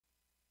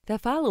The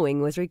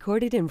following was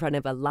recorded in front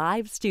of a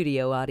live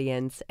studio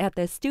audience at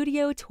the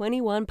Studio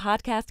 21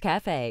 Podcast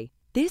Café.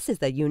 This is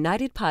the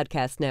United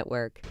Podcast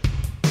Network.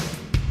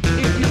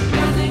 If you're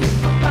planning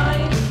on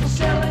buying or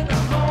selling a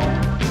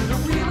home,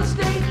 the Real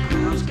Estate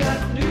Crew's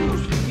got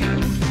news for you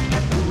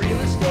at the Real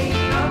Estate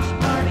House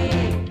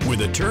Party.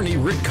 With attorney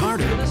Rick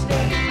Carter, Real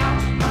Estate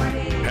House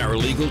Party.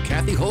 paralegal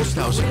Kathy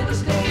Holtshouser, Real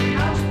Estate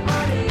House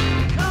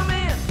Party. Come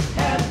in,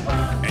 have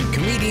fun. and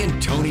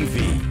comedian Tony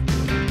V.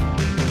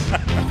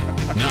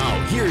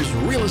 Now, here's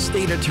real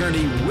estate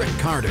attorney Rick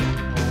Carter.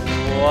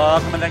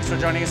 Welcome and thanks for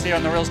joining us here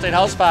on the Real Estate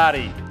House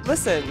Party.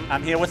 Listen,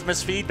 I'm here with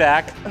Miss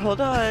Feedback.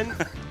 hold on.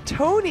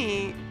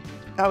 Tony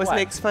always What?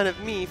 makes fun of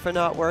me for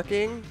not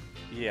working,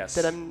 Yes.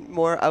 that I'm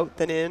more out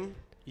than in.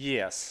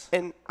 Yes.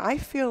 And I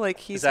feel like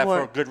he's Is that more...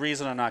 for a good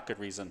reason or not good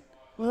reason?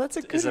 Well, that's a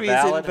is good it reason,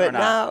 valid or but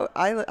not?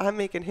 now I'm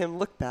making him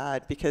look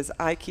bad because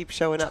I keep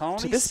showing up Tony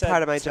to this said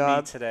part of my to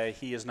job. me today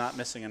he is not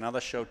missing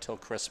another show till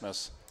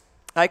Christmas.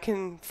 I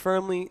can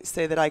firmly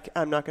say that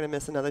I'm not going to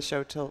miss another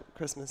show till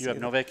Christmas. You have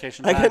either. no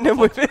vacation I time? got no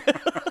more.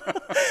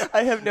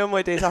 I have no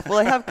more days off. Well,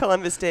 I have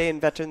Columbus Day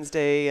and Veterans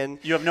Day, and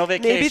You have no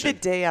maybe vacation? the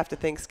day after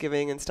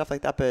Thanksgiving and stuff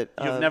like that. But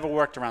You've never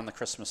worked around the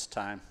Christmas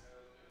time?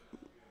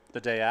 The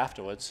day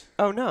afterwards?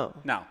 Oh no.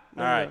 No.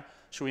 No, All right. no.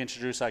 Should we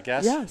introduce our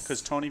guest? Yes.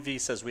 Because Tony V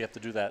says we have to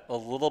do that a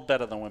little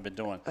better than we've been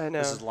doing. I know.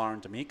 This is Lauren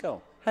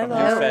D'Amico Hi, from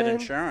NewFed Lauren.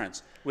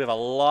 Insurance. We have a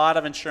lot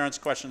of insurance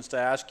questions to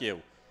ask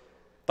you,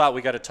 but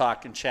we got to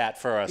talk and chat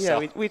first. Yeah,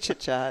 So we chit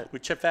chat. we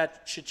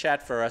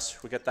chit-chat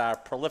first. We got our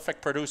prolific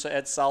producer,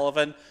 Ed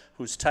Sullivan,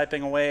 who's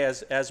typing away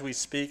as we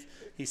speak.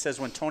 He says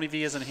when Tony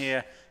V isn't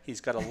here, he's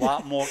got a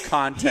lot more He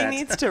content.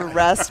 needs to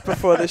rest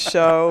before the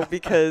show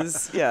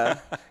because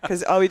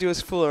all we do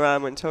is fool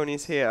around when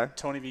Tony's here.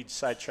 Tony V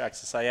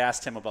sidetracks us. I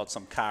asked him about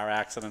some car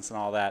accidents and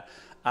all that.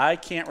 I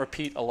can't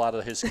repeat a lot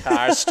of his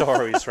car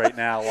stories right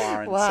now,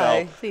 Lauren.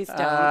 Why? So, Please don't.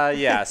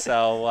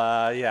 So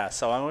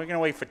we're going to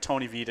wait for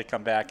Tony V to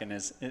come back in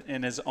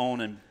his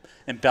own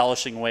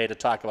embellishing way to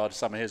talk about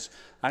some of his.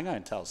 I'm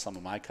going to tell some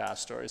of my car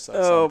stories at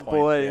Oh, some point.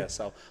 boy. Yeah,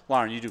 so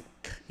Lauren,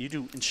 you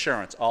do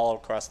insurance all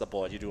across the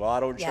board. You do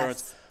auto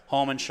insurance, Yes.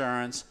 home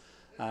insurance.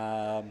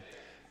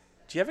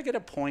 Do you ever get a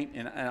point,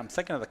 and I'm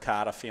thinking of the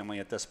Carter family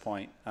at this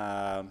point, do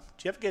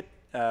you ever get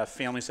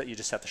families that you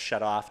just have to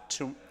shut off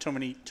too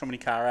many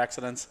car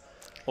accidents?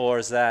 Or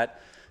is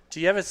that, do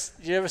you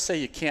ever say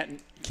you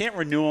can't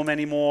renew them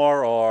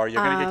anymore, or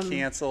you're going to get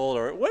canceled,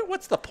 or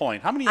what's the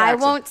point? How many I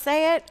accidents? won't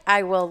say it.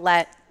 I will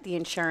let the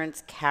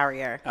insurance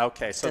carrier.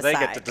 Okay, so they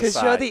get to decide. Because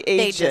decide. you're the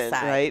agent,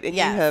 decide. right? And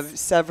Yes. you have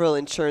several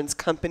insurance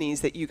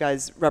companies that you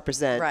guys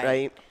represent,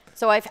 right?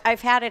 So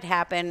I've had it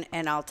happen,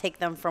 and I'll take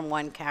them from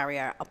one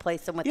carrier. I'll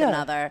place them with Yeah.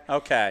 another.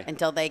 Okay.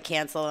 Until they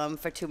cancel them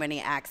for too many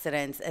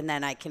accidents, and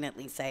then I can at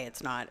least say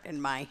it's not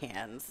in my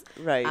hands.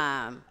 Right.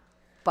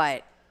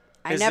 But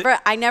Is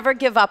I never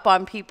give up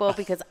on people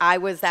because I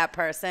was that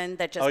person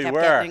that just Oh, you kept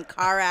were. getting in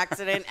car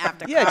accident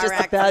after Yeah, car just a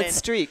accident. bad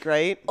streak,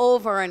 right?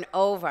 Over and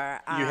over.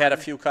 You had a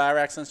few car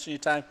accidents in your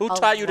time? Who a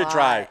taught you to lot.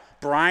 drive?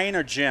 Brian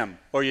or Jim?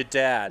 Or your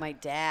dad? My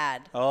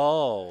dad.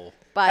 Oh.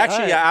 But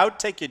Actually, yeah, I would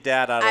take your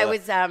dad out of I the-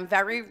 was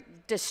very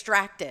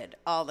distracted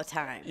all the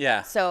time.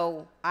 Yeah.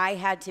 So I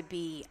had to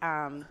be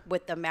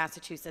with the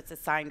Massachusetts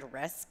Assigned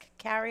Risk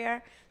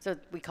Carrier. So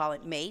we call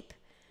it MAPE.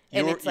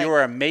 You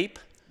were a MAPE?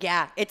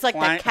 Yeah, it's like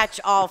Client- the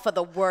catch-all for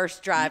the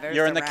worst drivers.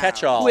 You're in the around.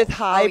 catch-all. With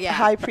high Oh, yeah.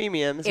 high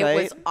premiums, It right?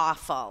 was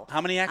awful.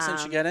 How many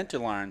accidents you get into,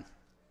 Lauren?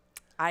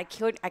 I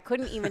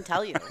couldn't even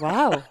tell you.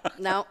 Wow.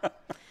 No.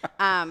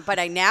 But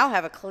I now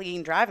have a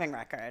clean driving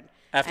record.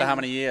 After how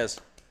And, many years?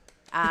 It's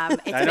I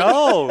been-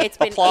 know. It's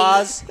been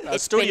Applause. eight- A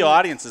it's studio been-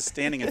 audience is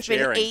standing and It's been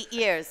cheering. 8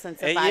 years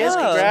since 8 I years?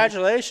 violated.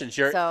 Congratulations.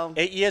 You're So-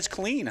 8 years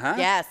clean, huh?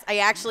 Yes, I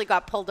actually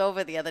got pulled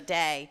over the other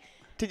day.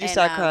 Did you And,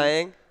 start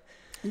crying?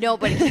 No,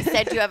 but he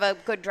said, "Do you have a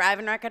good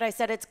driving record?" I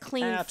said, "It's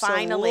clean,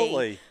 finally."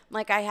 Absolutely.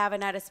 Like, I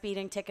haven't had a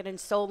speeding ticket in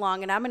so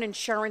long, and I'm an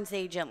insurance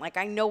agent. Like,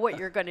 I know what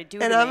you're going to do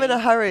And to I'm me. in a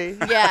hurry.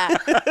 Yeah.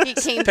 He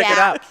came Pick it back.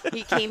 up.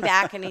 He came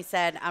back, and he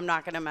said, "I'm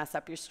not going to mess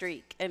up your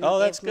streak." And Oh,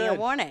 he that's gave me good. a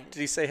warning. Did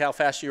he say how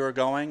fast you were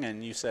going?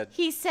 And you said,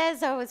 He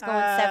says I was going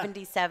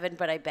 77,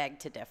 but I beg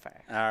to differ.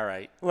 all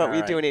right. What all were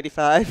you right. doing,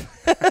 85?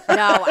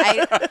 No,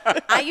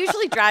 I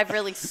usually drive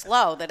really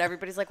slow that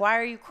everybody's like, "Why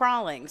are you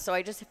crawling?" So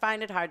I just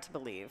find it hard to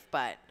believe.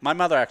 But My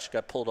mother actually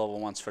got pulled over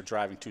once for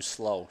driving too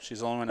slow. She's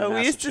the only one in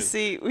We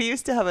Massachusetts.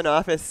 used to have an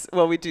office.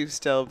 Well, we do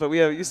still, but we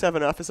used to have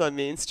an office on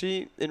Main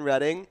Street in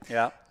Reading.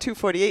 Yeah.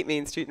 248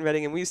 Main Street in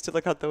Reading, and we used to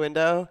look out the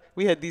window.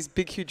 We had these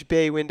big, huge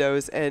bay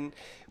windows, and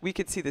we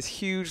could see this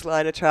huge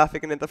line of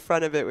traffic, and at the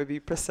front of it would be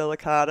Priscilla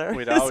Carter,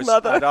 his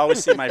mother. I'd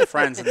always see my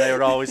friends, and they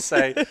would always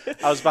say,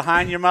 "I was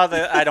behind your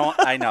mother."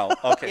 I know.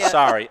 Okay, Yeah.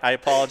 sorry. I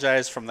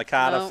apologize from the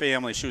Carter No.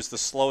 family. She was the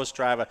slowest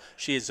driver.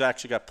 She has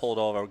actually got pulled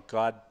over.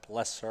 God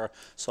bless her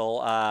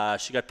soul.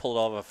 She got pulled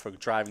over for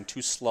driving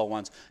 2 slow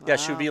ones. Yeah,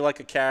 she would be like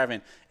a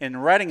caravan. In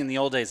Reading, in the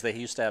old days, they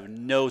used to have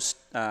no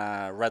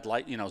red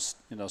light,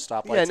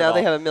 stoplights. Yeah, now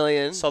they have a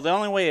million. So the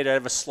only way it'd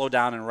ever slow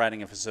down in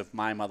Reading is if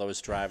my mother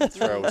was driving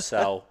through.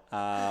 So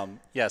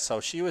so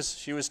she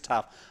was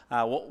tough.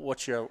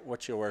 What's your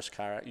worst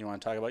car? You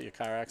want to talk about your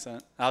car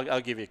accident?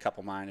 I'll give you a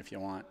couple of mine if you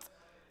want.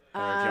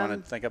 Or if you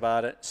want to think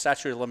about it.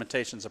 Statute of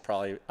limitations are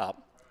probably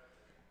up.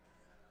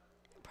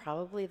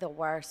 Probably the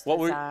worst. What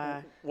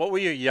were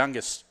your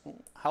youngest?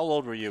 How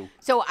old were you?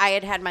 So I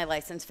had my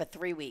license for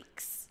 3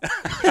 weeks. And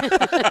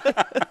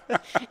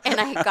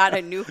I got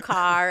a new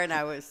car, and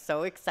I was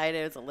so excited.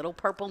 It was a little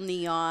purple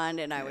neon,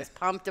 and I was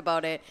pumped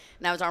about it.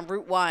 And I was on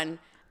Route 1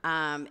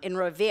 in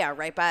Revere,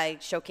 right by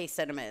Showcase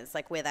Cinemas,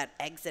 like where that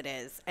exit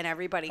is. And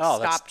everybody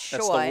stopped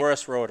short. That's the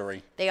worst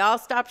rotary. They all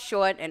stopped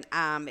short, and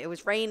it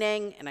was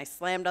raining, and I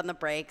slammed on the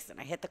brakes, and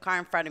I hit the car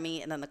in front of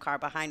me, and then the car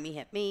behind me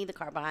hit me. The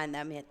car behind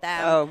them hit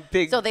them. Oh,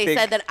 big. So they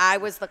said that I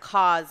was the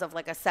cause of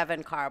like a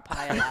 7-car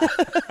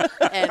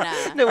pileup.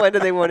 And no wonder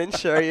they won't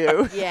insure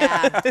you.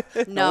 yeah,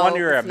 No wonder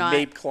you're a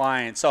MAPE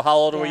client. So how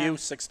old were you?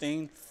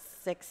 16?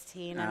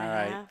 16 and All a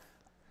right. half.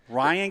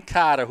 Ryan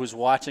Carter, who's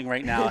watching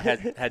right now,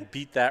 had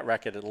beat that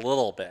record a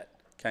little bit.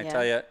 Can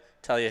I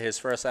tell you his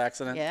first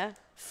accident? Yeah.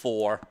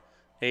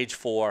 Age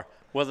 4.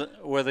 We're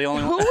the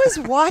only Who one. was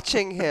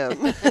watching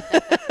him?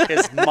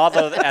 His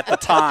mother at the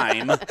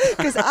time.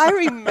 Because I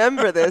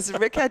remember this.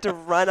 Rick had to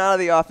run out of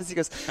the office. He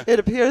goes, it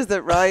appears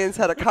that Ryan's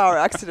had a car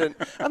accident.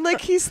 I'm like,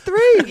 he's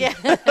 3. Yeah.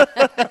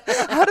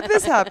 How did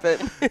this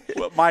happen?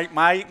 Well,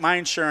 my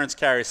insurance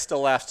carrier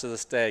still laughs to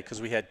this day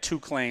because we had 2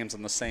 claims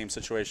in the same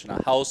situation.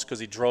 A house because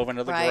he drove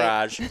into the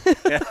garage.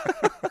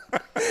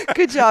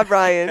 Good job,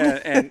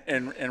 Ryan.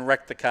 and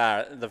wrecked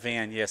the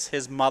van. Yes,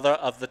 his mother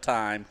of the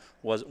time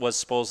was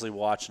supposedly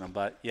watching him.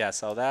 But yeah,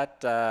 so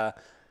that.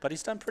 But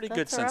he's done pretty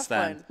good since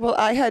then. Well,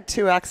 I had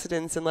 2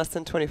 accidents in less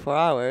than 24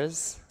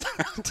 hours.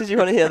 Did you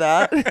want to hear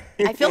that?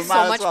 I feel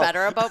so much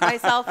better about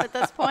myself at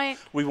this point.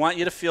 We want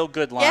you to feel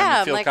good, Lauren. Yeah,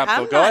 you feel like,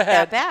 comfortable. I'm Go not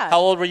ahead. that bad. How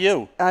old were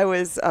you? I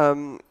was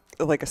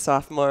like a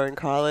sophomore in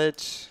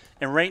college.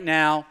 And right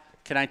now,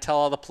 can I tell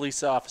all the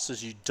police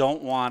officers you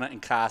don't want to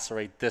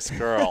incarcerate this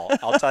girl?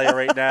 I'll tell you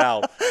right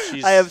now.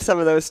 I have some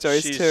of those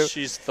stories too.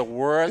 She's the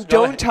worst.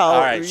 Don't tell. All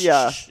right,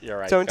 yeah. You're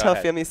right. Don't Go tell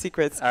ahead. family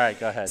secrets. All right,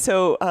 go ahead.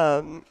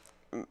 So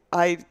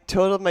I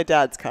totaled my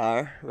dad's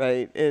car,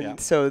 right? And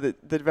so the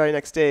very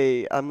next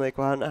day, I'm like,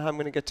 well, I don't know how I'm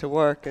going to get to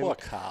work. And Poor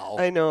Carl.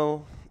 I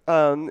know.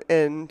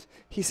 And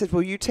he said,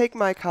 well, you take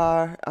my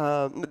car,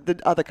 the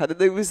other car.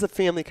 It was the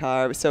family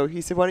car. So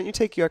he said, why don't you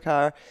take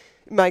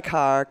my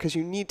car, because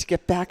you need to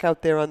get back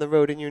out there on the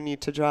road and you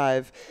need to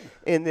drive.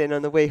 And then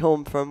on the way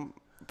home from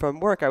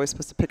work, I was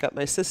supposed to pick up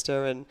my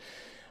sister, and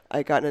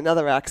I got in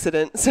another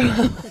accident, so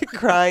I'm like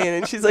crying,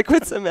 and she's like,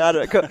 what's the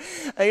matter?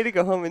 I need to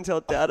go home and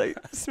tell Dad I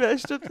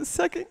smashed up the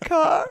second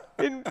car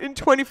in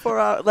 24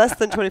 hours, less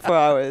than 24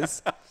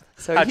 hours.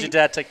 So How'd your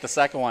dad take the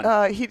second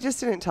one? He just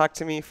didn't talk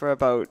to me for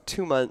about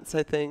 2 months,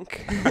 I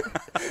think.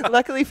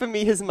 Luckily for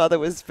me, his mother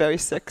was very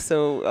sick,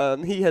 so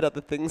he had other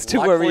things to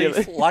worry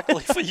about.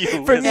 Luckily for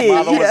you, For his me,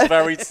 mother was yeah.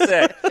 very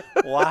sick.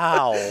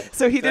 Wow.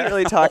 So he didn't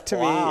really talk to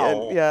me,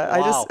 Wow. and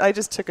Wow. I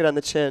just took it on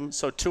the chin.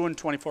 So 2 in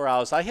 24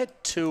 hours. I had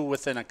 2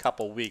 within a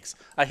couple weeks.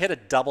 I hit a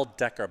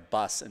double-decker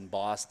bus in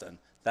Boston.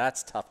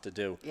 That's tough to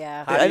do.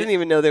 Yeah. I didn't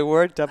even know there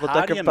were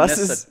double-decker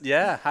buses.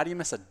 How do you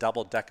miss a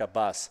double-decker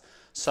bus?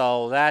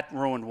 So that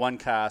ruined one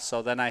car.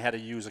 So then I had to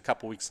use a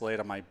couple weeks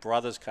later my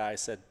brother's car. I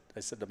said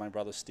to my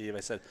brother Steve,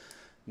 I said,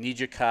 need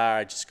your car.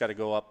 I just got to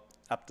go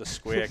up the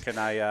square. Can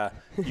I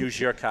use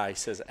your car? He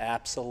says,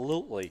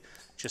 absolutely.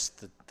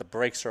 Just the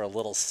brakes are a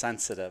little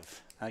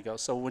sensitive. I go,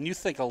 so when you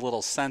think a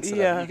little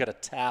sensitive, you got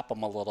to tap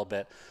them a little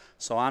bit.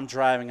 So I'm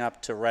driving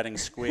up to Reading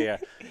Square,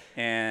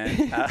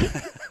 and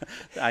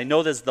I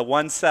know there's the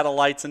one set of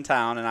lights in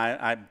town, and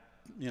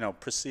I'm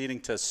proceeding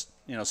to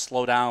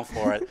slow down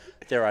for it.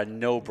 There are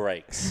no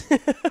brakes.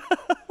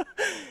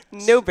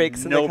 No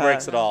brakes in the car. No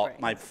brakes at all.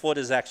 My foot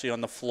is actually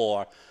on the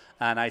floor,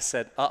 and I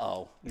said,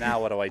 uh-oh,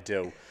 now what do I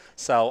do?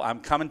 So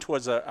I'm coming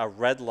towards a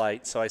red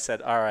light, so I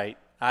said, all right,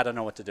 I don't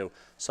know what to do.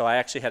 So I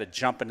actually had to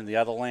jump into the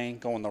other lane,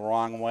 going the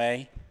wrong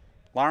way.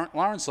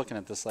 Lauren's looking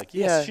at this like,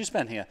 yes, she's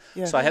been here.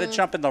 Yeah. So I had to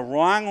jump in the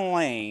wrong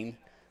lane,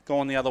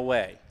 going the other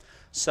way.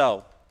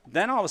 So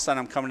then all of a sudden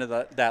I'm coming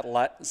to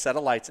that set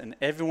of lights, and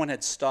everyone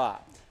had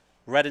stopped.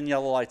 Red and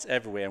yellow lights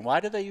everywhere. And why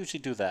do they usually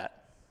do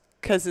that?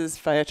 Because there's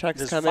fire trucks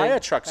There's coming. fire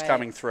trucks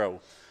coming through.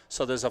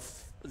 So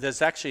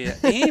there's actually an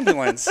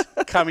ambulance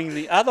coming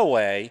the other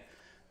way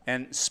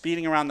and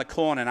speeding around the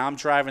corner, and I'm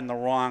driving the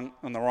wrong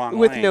lane.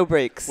 With no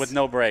brakes. With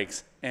no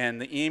brakes.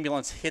 And the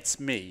ambulance hits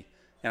me,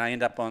 and I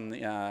end up on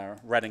the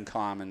Reading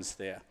Commons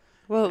there.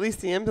 Well, at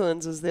least the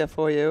ambulance was there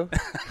for you.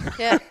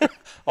 Yeah.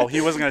 Oh,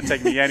 he wasn't going to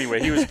take me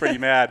anyway. He was pretty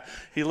mad.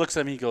 He looks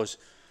at me, he goes,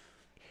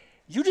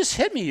 you just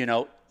hit me,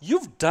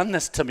 You've done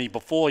this to me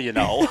before,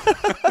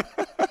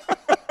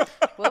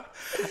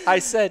 I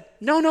said,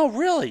 no,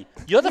 really.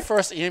 You're the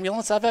first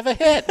ambulance I've ever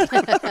hit.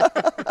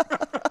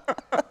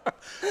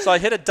 So I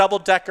hit a double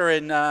decker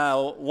in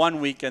 1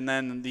 week, and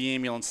then the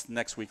ambulance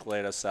next week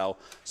later. So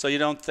you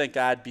don't think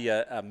I'd be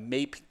a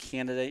MAPE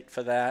candidate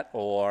for that,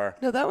 or?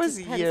 No, that was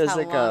Depends years how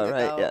ago, long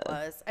right? ago Yeah. it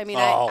was. I mean,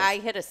 Oh, I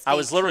hit a state I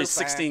was literally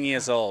trooper. 16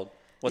 years old.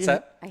 What's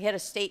that? I hit a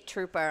state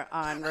trooper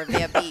on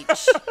Revere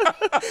Beach.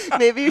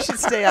 Maybe you should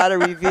stay out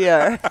of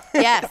Revere.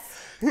 Yes.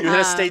 You hit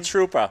a state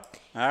trooper.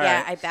 All right.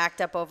 Yeah, I backed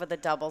up over the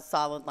double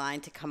solid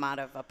line to come out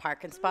of a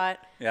parking spot.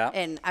 Yeah.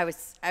 And I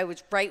was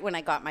right when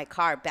I got my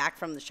car back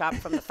from the shop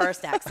from the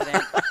first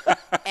accident.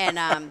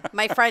 And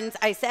my friends,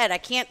 I said, I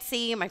can't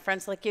see. My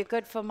friend's like, you're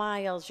good for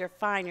miles. You're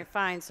fine. You're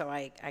fine. So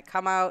I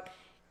come out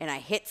and I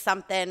hit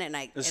something This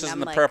and is I'm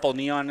the like, purple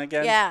neon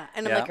again? yeah.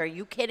 And I'm like, are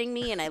you kidding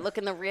me? And I look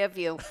in the rear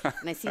view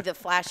and I see the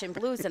flashing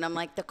blues and I'm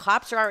like, the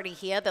cops are already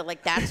here. They're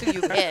like, that's who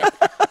you hit.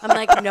 I'm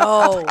like,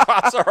 no.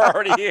 Cops are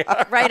already here.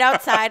 Right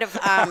outside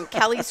of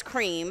Kelly's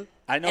Cream.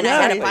 I know And I had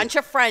a exactly. bunch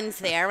of friends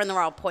there, and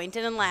they're all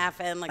pointing and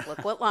laughing, like,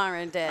 look what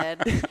Lauren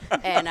did.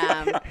 And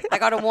I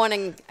got a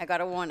warning.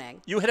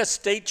 You hit a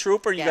state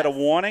trooper and you got a Yes.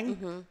 warning?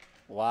 Mm-hmm.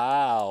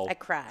 Wow. I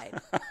cried.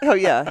 Oh,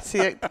 yeah.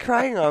 See,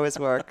 crying always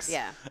works.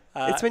 Yeah.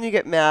 It's when you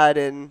get mad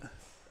and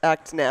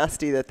act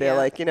nasty that they're Yeah.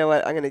 like, you know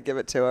what, I'm going to give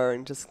it to her,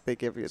 and just they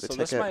give you the So ticket.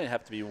 this might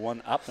have to be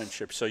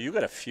one-upmanship. So you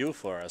got a few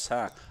for us,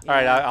 huh? All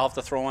right, I'll have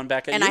to throw one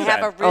back at And you I have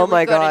then. a really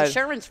my good God.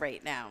 insurance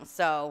rate now.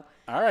 So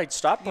All right,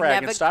 stop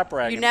bragging, stop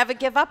bragging. you never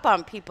give up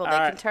on people. They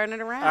All can turn it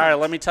around. All right,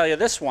 let me tell you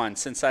this one,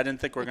 since I didn't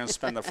think we were going to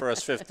spend the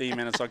first 15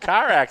 minutes on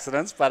car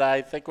accidents, but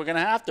I think we're going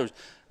to have to.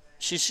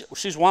 She's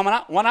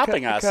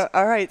one-upping us.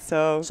 All right,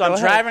 so So go I'm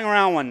ahead. driving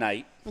around one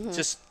night.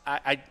 Just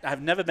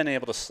I've never been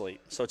able to sleep.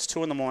 So it's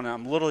 2 in the morning.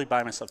 I'm literally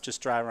by myself,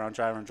 just driving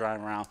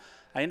around.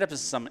 I end up in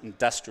some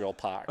industrial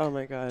park. Oh,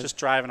 my God. Just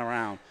driving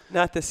around.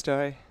 Not this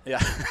story. Yeah.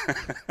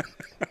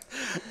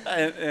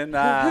 and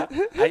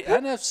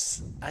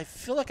I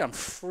feel like I'm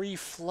free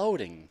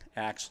floating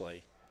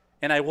actually,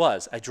 and I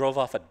drove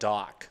off a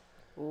dock.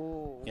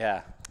 Ooh.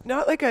 Yeah.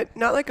 Not like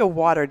a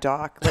water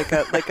dock, like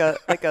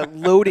a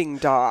loading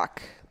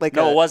dock. Like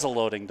No, it was a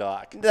loading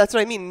dock. That's what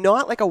I mean.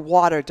 Not like a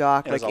water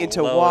dock, It was like a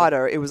into load-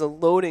 water. It was a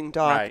loading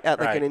dock Right, at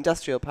like right. an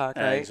industrial park,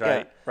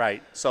 right?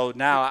 Right. So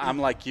now I'm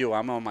like you.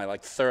 I'm on my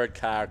third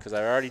car because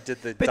I already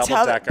did the But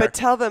double decker. but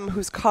tell them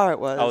whose car it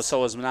was. Oh, so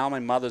it was now my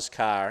mother's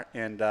car,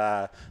 and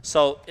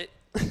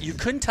you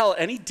couldn't tell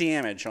any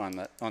damage on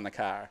the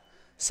car,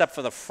 except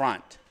for the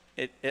front.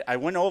 I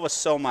went over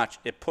so much,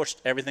 it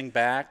pushed everything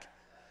back,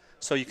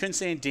 so you couldn't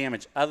see any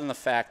damage other than the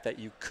fact that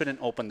you couldn't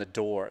open the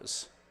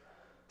doors.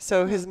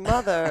 So his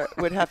mother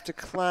would have to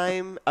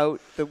climb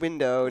out the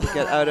window to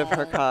get out of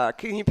her car.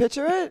 Can you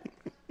picture it?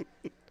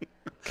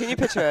 Can you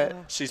picture it?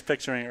 She's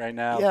picturing it right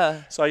now.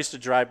 Yeah. So I used to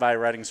drive by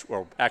Reading,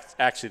 or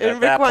actually And at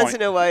Rick that wants point. to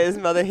know why his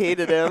mother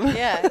hated him.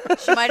 Yeah.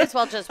 She might as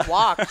well just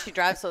walk. She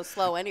drives so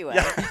slow anyway.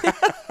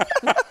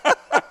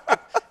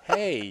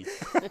 Hey.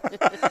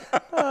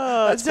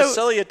 That's so-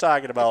 Priscilla you're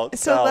talking about.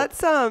 So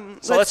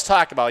let's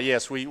talk about,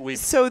 yes, we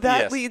So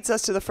that yes. leads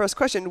us to the first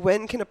question.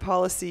 When can a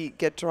policy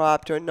get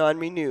dropped or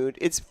non-renewed?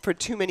 It's for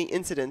too many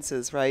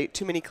incidences, right?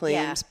 Too many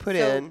claims put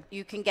So in.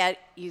 You can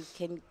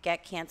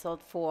get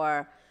canceled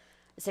for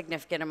a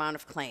significant amount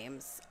of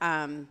claims.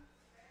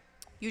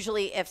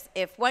 Usually,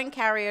 if one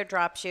carrier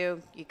drops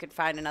you, you could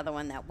find another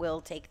one that will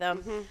take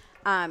them.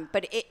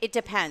 But it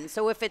depends.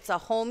 So if it's a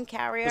home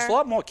carrier, There's a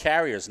lot more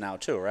carriers now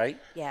too, right?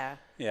 yeah,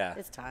 Yeah.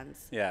 there's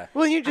tons. Yeah.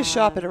 Well, you just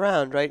shop it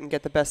around, right, and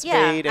get the best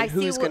Yeah, rate and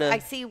who's going I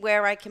to... see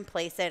where I can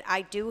place it.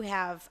 I do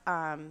have.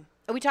 Are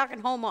we talking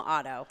home or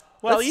auto?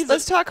 Well,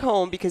 Let's talk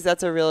home because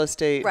that's a real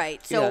estate...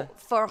 Right. So yeah.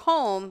 for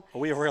home,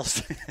 we have real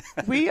estate.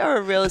 We are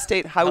a real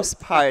estate house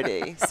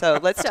party. So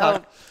let's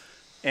talk...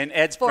 And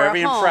Ed's For a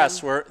very home.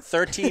 impressed. We're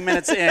 13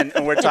 minutes in,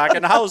 and we're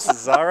talking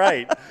houses. All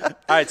right. All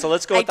right, so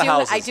let's go with the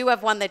houses. I do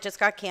have one that just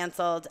got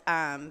canceled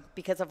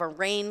because of a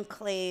rain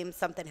claim.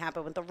 Something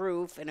happened with the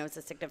roof, and it was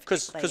a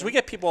significant claim. Because we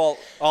get people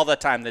all the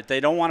time that they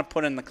don't want to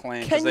put in the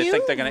claim because Can they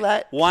think you they're going to...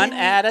 let- One can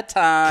you- at a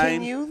time.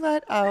 Can you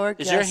let our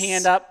Is your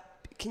hand up?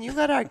 Can you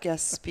let our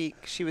guest speak?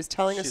 She was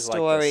telling a She's like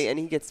story, this.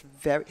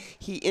 and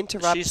he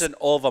interrupts. She's an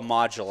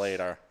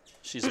overmodulator.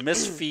 She's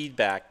missed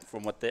feedback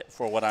from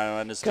what I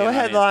understand. Go on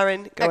ahead, here.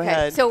 Lauren. Go Okay.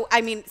 ahead. So I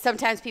mean,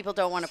 sometimes people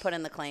don't want to put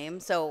in the claim,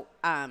 so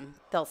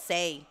they'll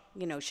say,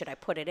 should I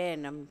put it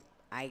in?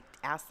 I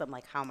ask them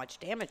like, how much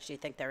damage do you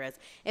think there is?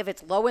 If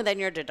it's lower than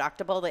your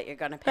dedeductible that you're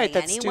going to pay Right,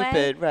 that's anyway,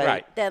 stupid,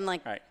 right. then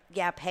like, Right.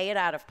 yeah, pay it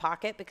out of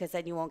pocket because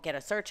then you won't get a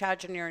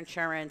surcharge on your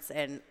insurance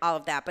and all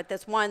of that. But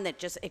this one that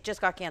just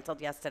got canceled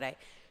yesterday.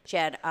 She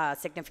had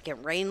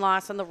significant rain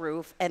loss on the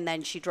roof, and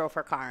then she drove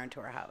her car into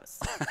her house.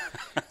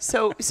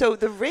 So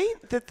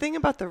the thing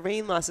about the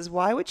rain loss is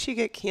why would she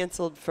get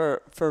canceled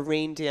for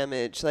rain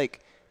damage? Like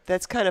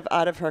that's kind of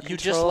out of her control. You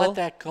just let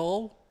that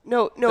go?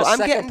 No, The I'm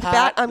second getting part-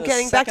 back. I'm the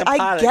getting back to. second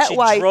part I that get she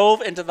why.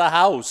 drove into the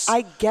house.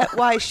 I get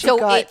why she So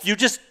got. it's- You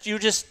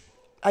just.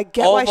 I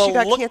get why she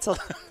got overlook- canceled.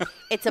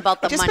 It's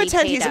about the Just money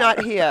pretend paid he's out.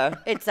 not here.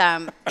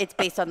 It's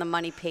based on the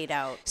money paid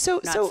out.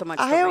 So not so much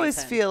the I always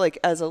reason. feel like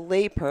as a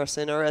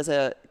layperson or as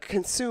a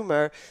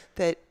consumer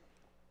that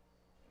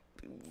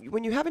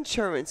when you have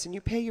insurance and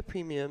you pay your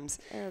premiums,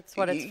 That's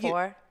what it's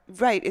for.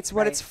 Right, it's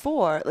what Right. it's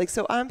for. Like,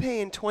 so I'm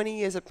paying 20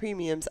 years of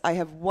premiums. I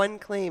have one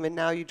claim, and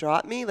now you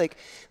drop me. Like,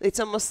 it's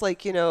almost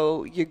like,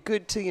 you're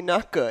good till you're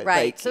not good.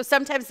 Right. Like, So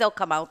sometimes they'll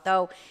come out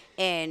though,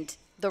 and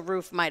the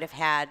roof might have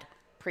had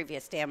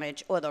previous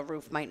damage, or the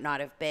roof might not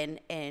have been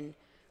in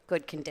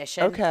good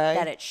condition. Okay.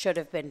 That it should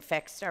have been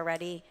fixed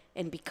already,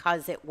 and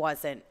because it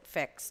wasn't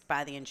fixed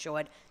by the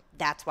insured,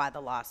 that's why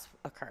the loss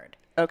occurred.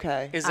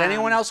 okay. Is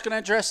anyone else going to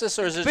address this,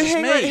 or is it But just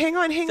hang me?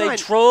 on, hang they on.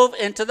 drove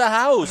into the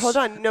house. Hold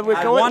on. No,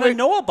 I want to we're-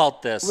 know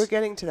about this. We're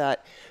getting to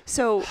that.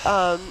 So,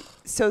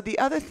 so the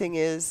other thing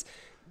is,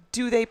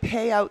 do they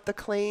pay out the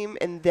claim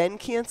and then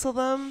cancel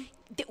them?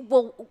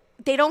 Well,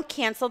 they don't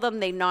cancel them;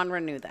 they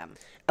non-renew them.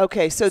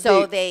 Okay, so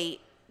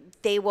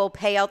They will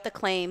pay out the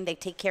claim. They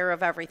take care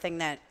of everything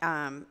that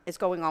is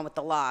going on with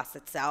the loss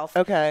itself.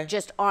 Okay.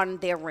 Just on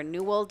their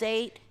renewal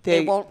date,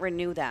 they won't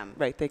renew them.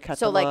 Right, they cut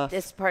so them like off.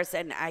 this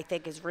person, I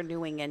think, is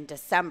renewing in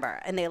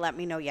December, and they let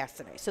me know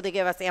yesterday. So they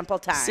give us ample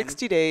time.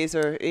 60 days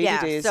or 80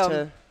 days so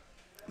to.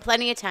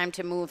 plenty of time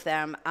to move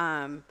them.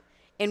 And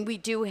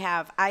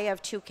I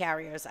have 2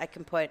 carriers I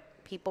can put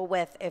people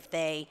with if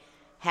they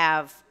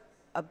have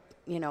a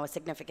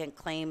significant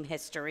claim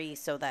history,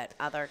 so that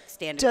other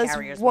standard Does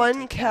carriers won't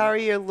one take them.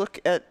 carrier look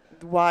at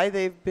why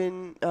they've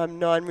been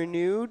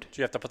non-renewed?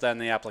 Do you have to put that in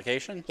the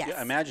application? Yes. Yeah,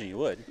 I imagine you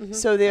would. Mm-hmm.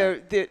 So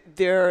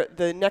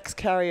the next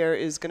carrier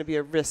is going to be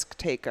a risk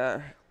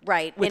taker.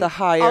 Right. With And a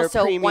higher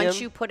also, premium.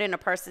 once you put in a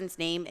person's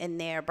name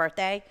and their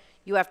birthday,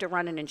 you have to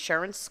run an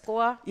insurance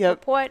score Yep.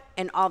 report,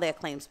 and all their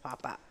claims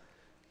pop up.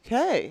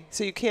 Okay,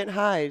 so you can't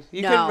hide.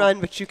 You No. can run,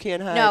 but you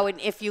can't hide. No,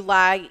 and if you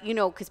lie,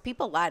 because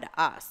people lie to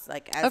us,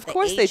 like as Of the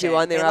course they do agent.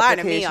 on their They lie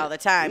to me application. all the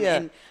time, Yeah.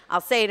 and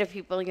I'll say to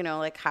people,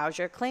 like, how's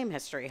your claim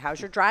history?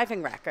 How's your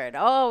driving record?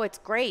 Oh, it's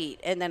great.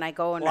 And then I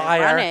go and I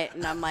Liar. run it,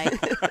 and I'm like,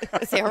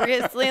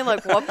 seriously,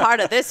 like, what part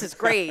of this is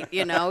great?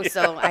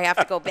 So I have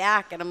to go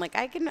back, and I'm like,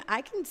 I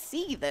can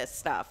see this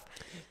stuff.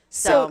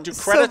 So Do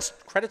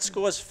credit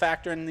scores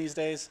factor in these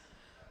days?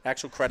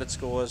 Actual credit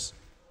scores?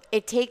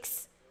 it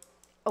takes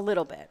a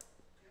little bit.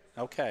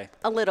 Okay.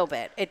 A little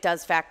bit. It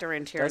does factor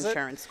into your Does it?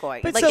 insurance score.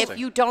 But Like so- if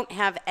you don't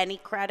have any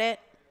credit,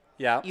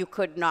 Yeah. you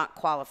could not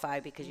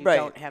qualify because you Right.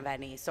 don't have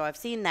any. So I've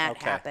seen that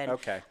Okay, happen.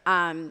 okay.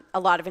 A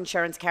lot of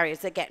insurance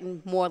carriers are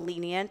getting more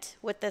lenient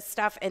with this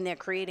stuff, and they're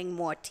creating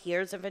more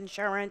tiers of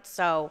insurance.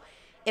 So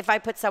if I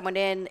put someone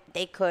in,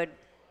 they could,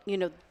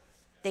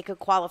 they could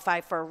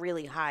qualify for a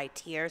really high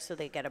tier, so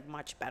they get a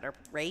much better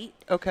rate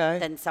Okay.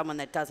 than someone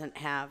that doesn't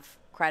have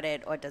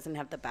credit or doesn't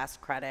have the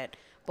best credit.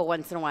 But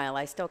once in a while,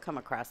 I still come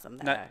across them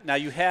that are. Now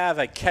you have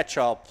a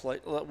catch-all.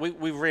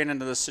 We ran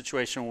into this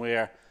situation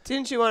where.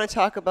 Didn't you want to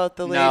talk about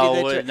the lady No,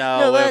 that? we're- dri- no,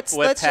 no, we're- let's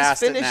we're let's just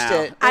past it finish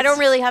now. it. I don't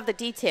really have the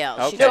details.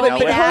 Okay, She told but me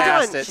hold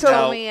that. on. She So-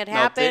 told me it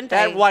happened.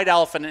 That white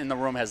elephant in the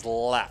room has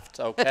left.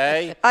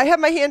 Okay. I have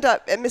my hand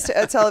up, and Mr.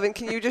 Ed Sullivan,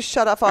 can you just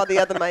shut off all the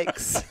other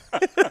mics?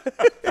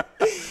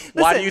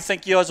 Why do you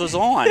think yours was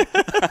on?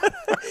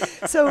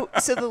 So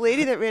the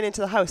lady that ran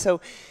into the house. So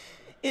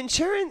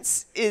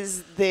insurance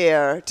is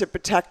there to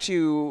protect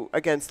you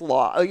against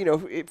law,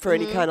 for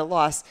any kind of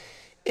loss.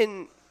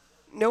 And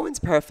no one's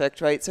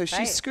perfect, right? So she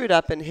Right. screwed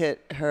up and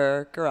hit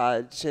her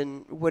garage,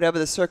 and whatever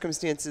the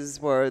circumstances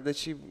were that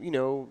she,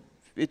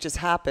 it just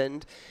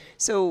happened.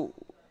 So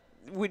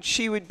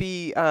she would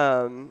be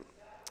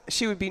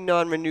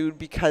non-renewed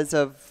because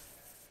of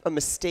a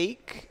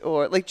mistake,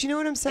 or like, do you know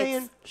what I'm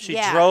saying? She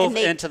Yeah, drove and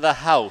they- into the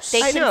house.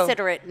 They I know.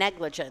 consider it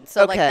negligence.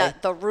 So Okay.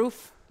 like the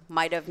roof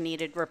might have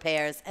needed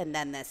repairs, and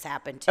then this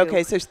happened too.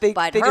 Okay, so they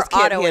but just her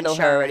can't auto handle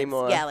her insurance-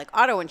 anymore. Yeah, like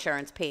auto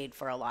insurance paid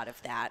for a lot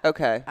of that.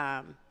 Okay.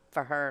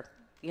 For her,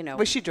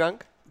 Was she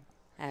drunk?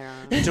 I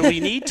don't know. Do we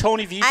need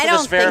Tony V I for don't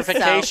this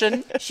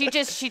verification? think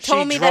so. She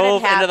told me she that it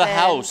drove happened. into the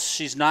house.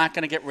 She's not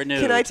going to get renewed.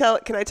 Can I tell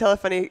a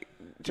funny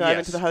drive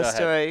Yes, into the go house ahead.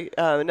 story?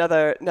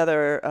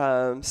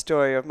 Another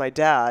story of my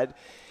dad.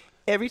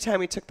 Every time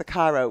we took the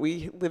car out,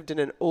 we lived in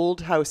an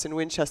old house in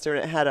Winchester,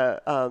 and it had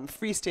a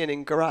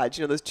freestanding garage.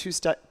 Those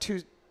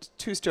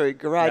two-story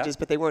garages, Yeah.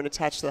 but they weren't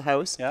attached to the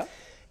house. Yeah.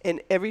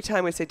 And every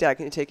time I say, "Dad,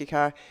 can you take your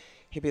car?"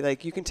 He'd be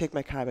like, "You can take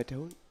my car, but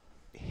don't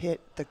hit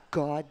the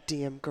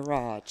goddamn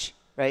garage."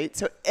 Right?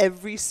 So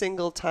every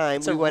single time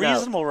It's we a went out,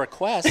 reasonable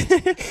request.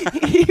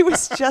 he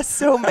was just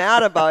so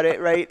mad about it,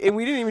 right? And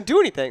we didn't even do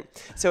anything.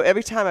 So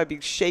every time I'd be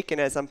shaking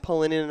as I'm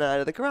pulling in and out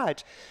of the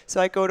garage.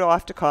 So I go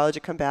off to college, I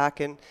come back,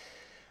 and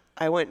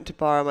I went to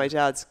borrow my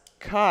dad's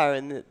car,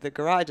 and the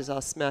garage is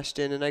all smashed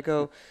in. And I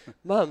go,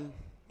 "Mom,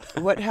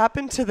 what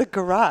happened to the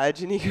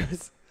garage?" And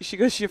she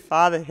goes, "Your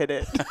father hit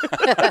it."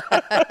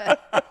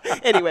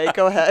 Anyway,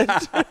 go ahead.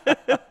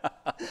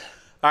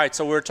 All right,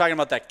 so we were talking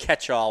about that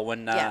catch-all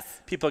when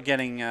Yes. people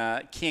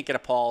can't get a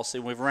policy.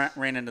 We've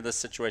ran into this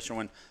situation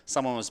when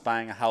someone was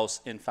buying a house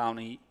and found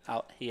he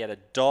had a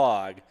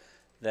dog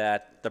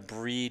that the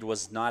breed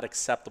was not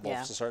acceptable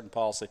Yeah. for a certain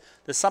policy.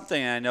 There's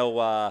something I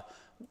know.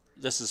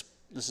 This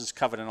is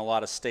covered in a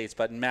lot of states,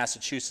 but in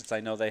Massachusetts,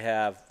 I know they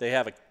have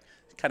a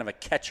kind of a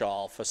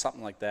catch-all for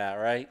something like that,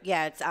 right?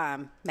 Yeah, it's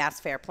Mass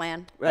Fair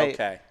Plan. Right.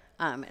 Okay.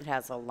 It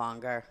has a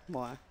longer,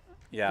 more,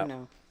 Yeah. you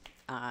know,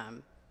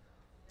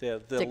 They're a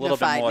little bit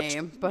dignified more.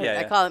 name, but yeah, I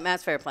yeah. call it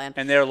Mass Fair Plan.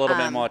 And they're a little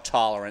bit more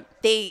tolerant.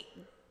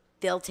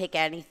 They'll take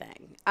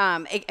anything.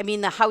 I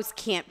mean, the house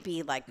can't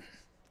be like,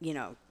 you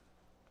know,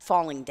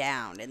 falling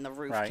down and the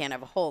roof Right. can't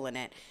have a hole in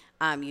it.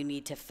 You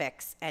need to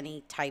fix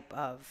any type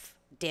of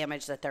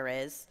damage that there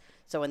is.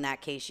 So in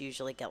that case, you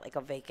usually get like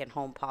a vacant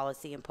home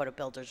policy and put a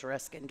builder's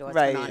risk endorsement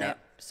Right. on Yeah. it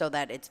so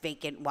that it's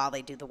vacant while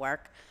they do the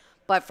work.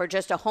 But for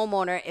just a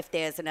homeowner, if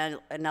there's an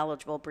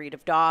eligible breed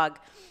of dog,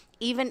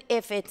 even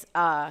if it's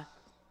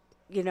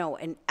you know,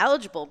 an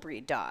eligible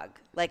breed dog.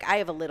 Like I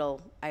have a little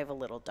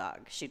dog.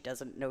 She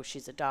doesn't know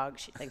she's a dog.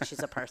 She thinks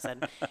she's a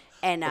person.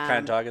 And What kind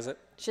of dog is it?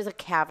 she's a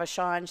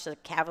Cavachon. She's a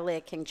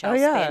Cavalier King Charles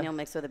Oh, yeah. Spaniel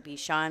mixed with a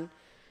Bichon.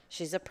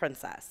 She's a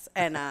princess.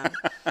 And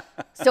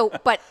so,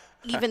 but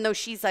even though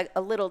she's like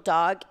a little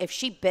dog, if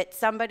she bit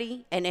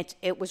somebody and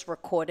it was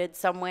recorded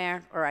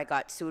somewhere or I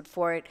got sued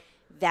for it,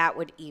 that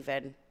would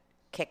even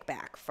kick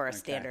back for a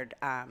standard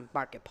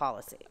market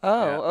policy.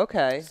 Oh, Yeah.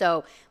 okay.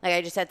 So, like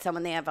I just had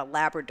someone, they have a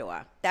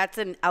Labrador. That's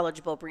an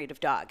eligible breed of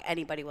dog.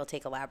 Anybody will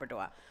take a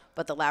Labrador.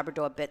 But the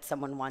Labrador bit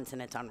someone once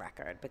and it's on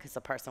record because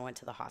the person went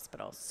to the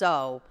hospital.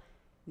 So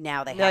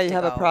now they Now have you to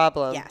have a go-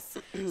 problem. Yes.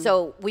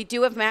 So we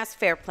do have Mass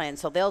Fair Plan.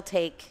 So they'll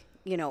take,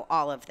 you know,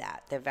 all of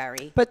that. They're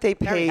very But they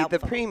very pay the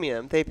helpful.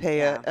 premium. They pay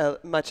Yeah. a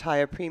much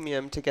higher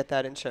premium to get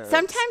that insurance.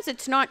 Sometimes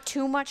it's not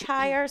too much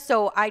higher.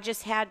 So I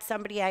just had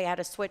somebody, I had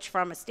to switch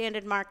from a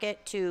standard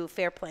market to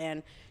Fair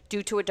Plan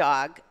due to a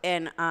dog.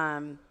 And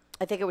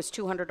I think it was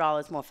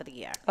 $200 more for the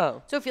year.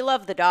 Oh. So if you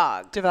love the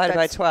dog. Divided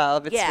by that's-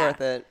 12, it's yeah. worth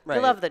it. If Right.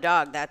 you love the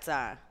dog, that's,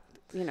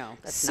 you know,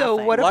 that's So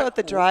nothing. what Luck- about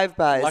the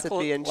drive-bys at the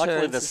Luckily,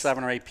 insurance? the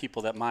 7 or 8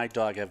 people that my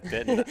dog have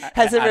bitten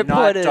Hasn't are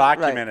reported. not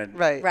documented.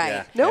 Right. Right.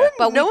 Yeah. No Yeah. one,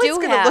 But no we one's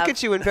do going to look have-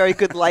 at you in very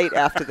good light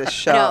after the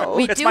show. No,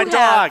 we It's do my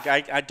have- dog.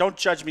 I don't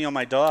judge me on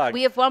my dog.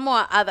 We have one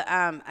more other,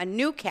 a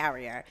new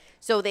carrier.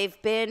 So they've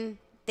been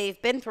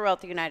throughout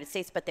the United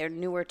States, but they're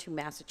newer to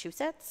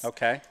Massachusetts.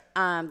 Okay.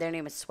 Their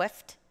name is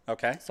Swift.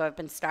 Okay. So I've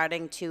been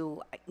starting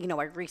to, you know,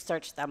 I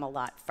researched them a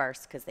lot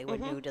first because they were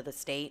new to the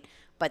state,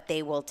 but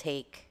they will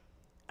take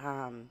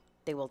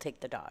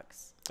the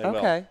dogs. They will.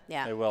 Okay.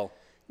 Yeah. They will.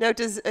 Now,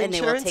 does And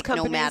they will insurance take no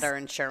companies... matter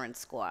insurance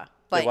score.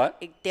 But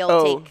what? They'll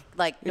Oh, take,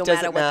 like, it no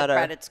doesn't matter what matter. the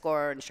credit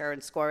score or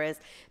insurance score is.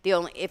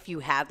 If you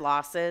had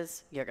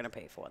losses, you're going to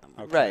pay for them.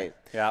 Right.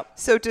 Yeah.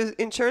 So do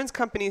insurance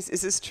companies,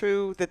 is this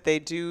true that they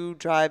do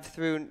drive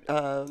through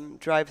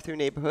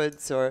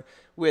neighborhoods or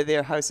where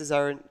their houses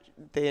are,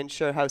 they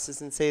insure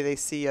houses and say they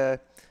see a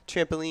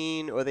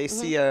trampoline or they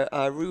see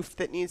a roof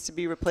that needs to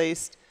be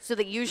replaced? So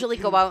they usually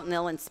go out and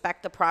they'll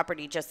inspect the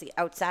property, just the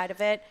outside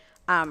of it,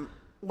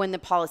 when the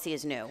policy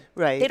is new.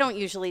 Right. They don't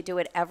usually do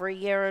it every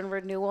year in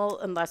renewal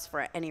unless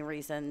for any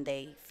reason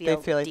they feel,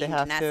 feel like they deemed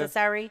have to.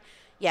 necessary.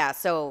 Yeah,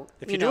 so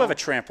If you do have a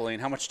trampoline,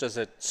 how much does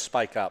it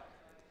spike up?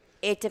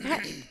 it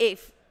depends.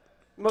 If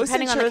Most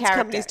Depending on the insurance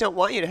companies character. don't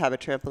want you to have a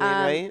trampoline,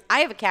 right? I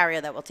have a carrier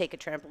that will take a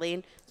trampoline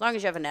as long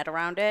as you have a net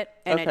around it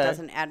and it Okay.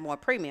 doesn't add more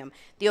premium.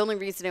 The only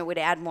reason it would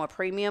add more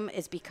premium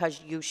is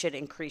because you should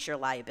increase your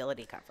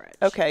liability coverage.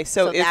 Okay,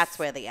 so if, that's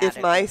where the if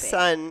added my would be.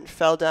 son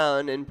fell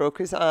down and broke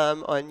his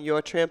arm on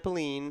your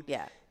trampoline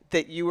Yeah.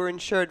 that you were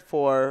insured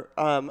for,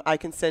 I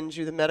can send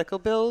you the medical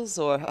bills,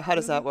 or how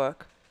does that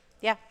work?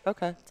 Yeah,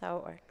 Okay. that's how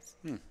it works.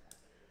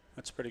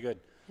 That's pretty good.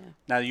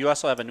 Now, you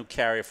also have a new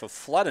carrier for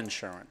flood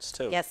insurance,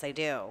 too. Yes, I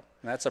do.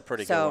 That's a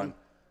pretty good So one.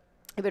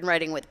 I've been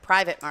writing with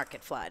private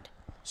market flood.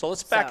 So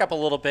let's back So- up a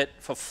little bit.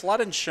 For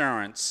flood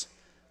insurance,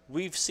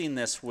 we've seen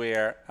this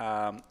where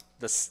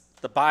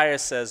the buyer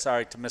says, all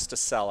right, to Mr.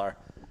 Seller,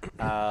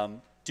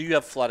 do you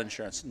have flood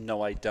insurance?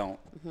 No, I don't.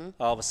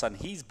 All of a sudden,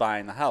 he's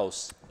buying the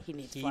house. He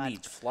needs flood.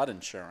 needs flood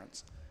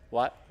insurance.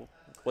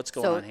 What's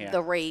going So on here?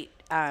 the rate,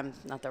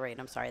 not the rate,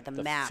 I'm sorry, the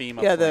map.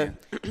 FEMA Yeah, plan.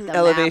 The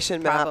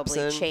elevation map maps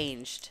probably and-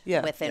 changed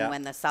Yeah. within Yeah.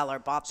 when the seller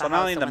bought the So house. not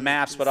only and the when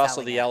maps, he's but also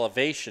selling the it.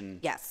 elevation.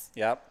 Yes.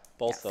 Yep,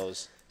 both Yes.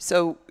 those.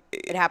 So,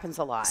 It happens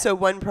a lot. so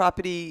one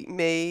property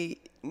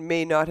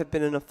may not have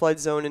been in a flood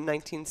zone in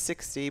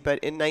 1960, but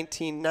in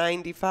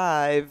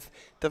 1995,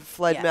 the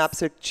flood Yes.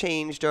 maps are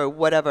changed, or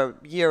whatever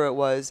year it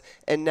was,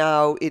 and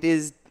now it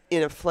is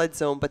in a flood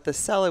zone, but the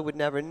seller would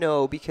never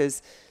know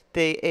because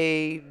they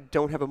A,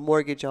 don't have a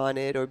mortgage on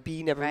it, or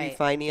B, never Right.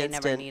 refinanced They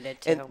never and, needed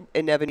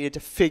and never needed to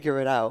figure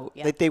it out.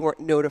 Yeah. Like they weren't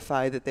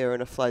notified that they were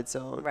in a flood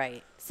zone.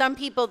 Right. Some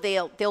people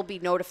they'll be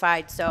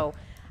notified. So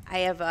I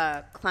have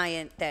a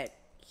client that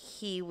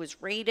he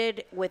was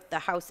rated with the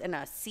house in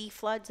a C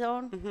flood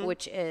zone,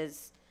 which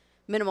is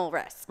minimal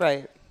risk.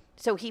 Right.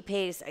 So he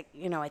pays,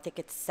 I think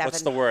it's 7.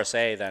 What's the worst?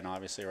 A then,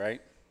 obviously,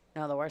 right?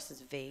 No, the worst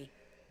is V.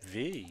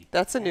 V.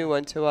 That's a new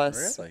one to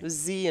us. Really?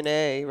 Z and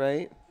A,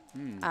 right?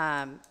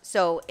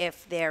 So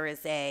if there is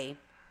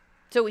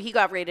so he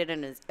got rated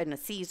in a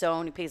C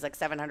zone, he pays like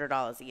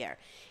 $700 a year.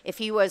 If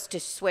he was to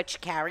switch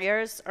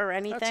carriers or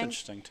anything, That's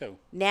interesting, too.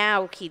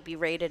 now he'd be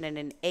rated in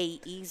an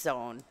AE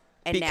zone,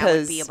 and now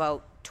it'd be Because-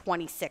 about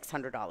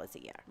 $2,600 a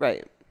year.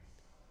 Right.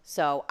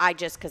 So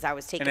because I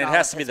was taking And it all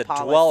has of to be his the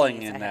policies,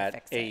 dwelling I in had to that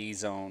fix it. AE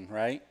zone,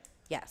 right?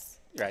 Yes.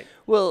 Right.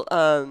 Well,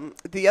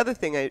 the other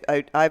thing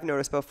I've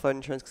noticed about flood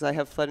insurance, because I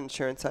have flood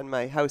insurance on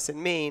my house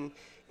in Maine,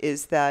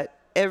 is that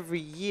every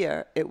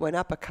year it went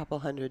up a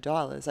couple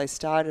 $100. I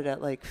started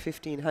at like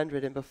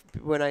 $1,500, and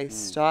when I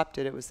stopped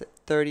it, it was at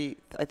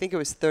I think it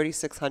was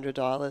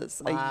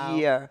 $3,600 a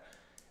year.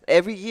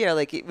 Every year,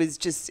 like it was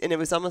just, and it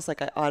was almost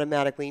like I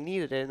automatically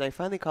needed it. And I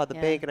finally called the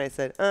bank and I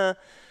said, I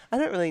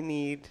don't really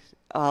need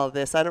all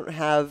this. I don't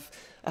have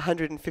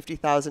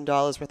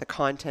 $150,000 worth of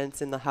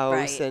contents in the house.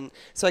 Right. And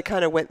so I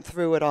kind of went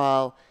through it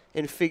all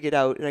and figured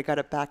out, and I got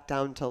it back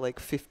down to like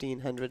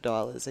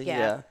 $1,500 a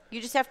year. You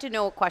just have to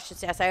know what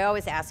questions to ask. I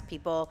always ask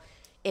people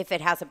if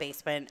it has a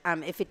basement.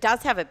 If it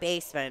does have a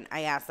basement,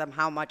 I ask them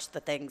how much the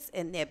things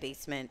in their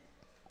basement,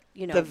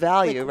 you know, The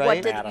value, like,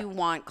 right? What did you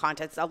want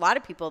contents? A lot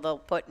of people, they'll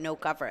put no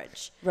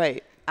coverage.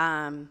 Right.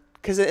 And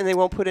they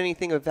won't put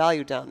anything of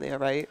value down there,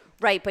 right?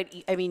 Right, but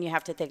I mean, you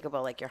have to think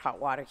about like your hot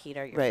water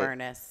heater, your Right.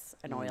 furnace,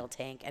 an oil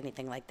tank,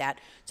 anything like that.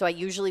 So I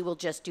usually will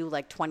just do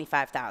like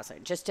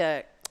 $25,000 just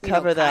to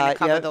Cover that,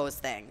 cover yep. those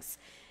things,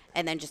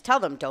 and then just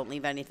tell them don't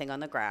leave anything on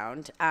the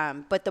ground.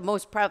 But the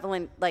most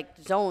prevalent like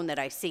zone that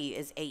I see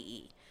is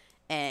AE,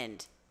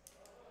 and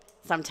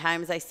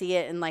sometimes I see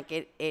it and like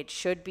it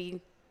should be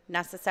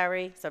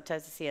necessary.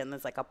 Sometimes I see it and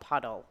there's like a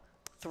puddle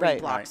 3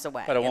 blocks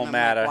away. But it and won't I'm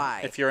matter like,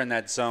 why? if you're in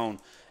that zone,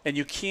 and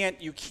you can't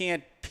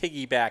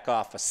piggyback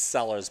off a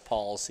seller's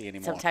policy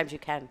anymore. Sometimes you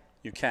can.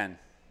 You can.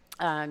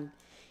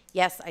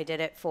 Yes, I did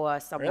it for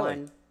someone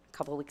Really? a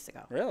couple of weeks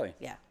ago. Really?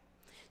 Yeah.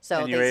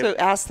 So And you they, were So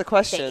ask the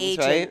questions, the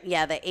agent, right?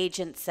 yeah, the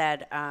agent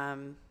said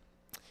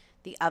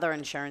the other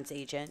insurance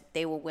agent,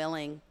 they were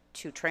willing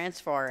to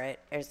transfer it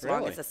as long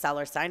Really? as the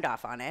seller signed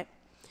off on it.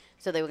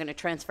 So they were going to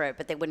transfer it,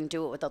 but they wouldn't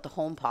do it without the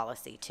home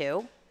policy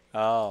too.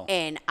 Oh.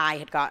 And I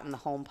had gotten the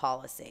home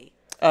policy.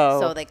 Oh.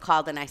 So they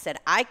called and I said,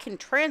 I can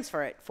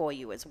transfer it for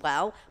you as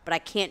well, but I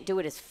can't do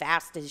it as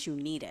fast as you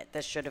need it.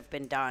 This should have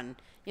been done.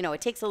 You know,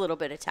 it takes a little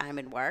bit of time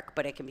and work,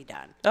 but it can be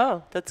done.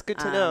 Oh, that's good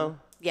to know.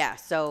 Yeah,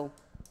 so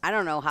I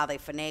don't know how they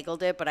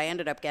finagled it, but I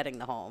ended up getting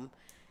the home,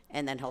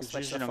 and then he'll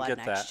switch usually the don't flood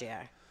get next that.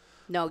 year.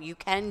 No, you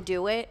can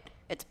do it.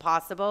 It's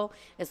possible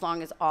as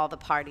long as all the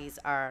parties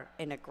are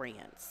in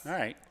agreement. All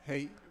right.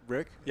 Hey,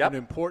 Rick, Yep. an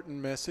important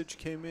message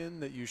came in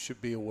that you should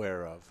be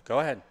aware of. Go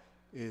ahead.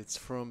 It's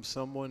from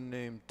someone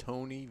named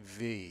Tony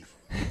V.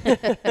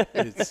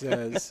 It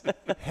says,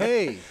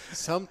 hey,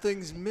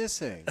 something's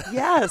missing.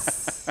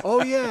 Yes.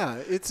 Oh, yeah,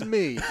 it's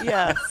me.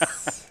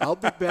 Yes. I'll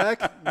be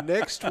back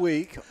next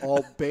week,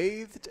 all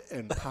bathed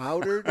and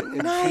powdered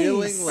and Nice.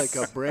 feeling like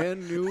a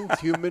brand new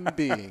human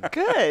being.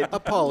 Good.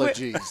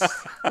 Apologies.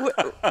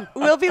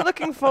 We'll be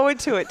looking forward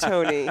to it,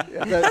 Tony.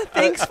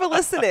 Thanks for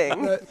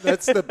listening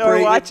That's the or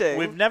break. watching.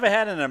 We've never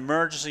had an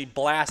emergency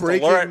blast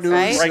Breaking alert,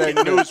 news breaking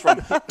segment. news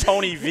from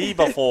Tony V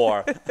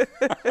before.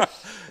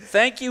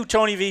 Thank you,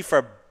 Tony V,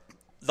 for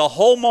the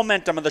whole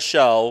momentum of the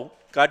show.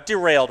 Got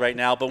derailed right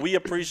now, but we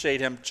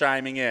appreciate him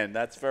chiming in.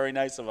 That's very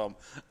nice of him.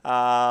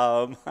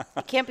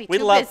 You can't be we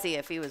too love- busy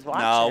if he was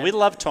watching. No, we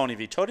love Tony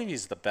V. Tony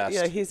V's the best.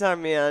 Yeah, he's our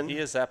man. He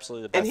is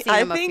absolutely the And best. Seen I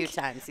him a few think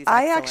times. He's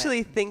I excellent.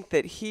 actually think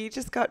that he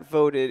just got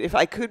voted, if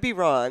I could be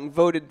wrong,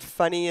 voted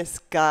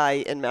funniest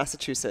guy in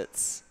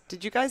Massachusetts.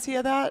 Did you guys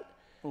hear that?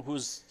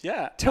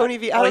 Yeah. Tony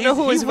V. I Well, don't know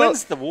who he was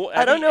wins the award.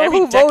 I don't know every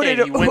who decade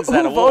voted he wins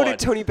that who award. voted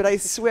Tony, but I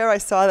swear I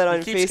saw that on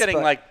He keeps Facebook.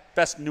 getting like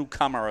best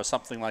newcomer or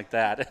something like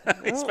that.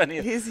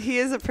 He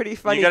is a pretty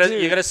funny you gotta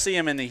dude. you gotta see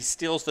him, and he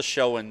steals the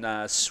show in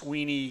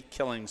Sweeney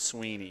Killing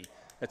Sweeney.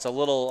 It's a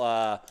little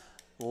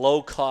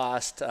low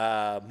cost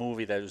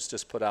movie that was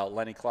just put out.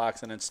 Lenny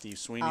Clarkson and Steve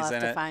Sweeney's I'll have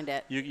in to it. find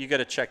it. You got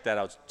to check that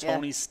out. Yeah.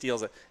 Tony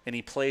steals it, and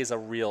he plays a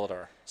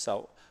realtor.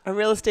 So a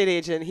real estate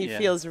agent. He Yeah.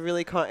 feels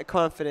really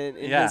confident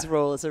in Yeah. his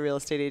role as a real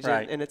estate agent,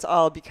 Right. and it's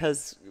all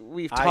because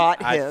we've taught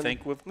him. I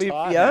think we've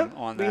taught yeah, him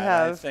on we that.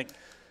 have. I think,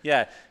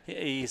 yeah,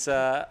 he's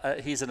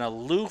an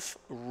aloof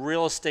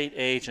real estate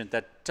agent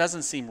that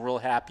doesn't seem real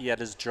happy at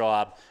his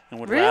job and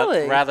would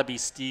Really? rather be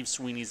Steve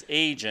Sweeney's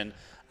agent.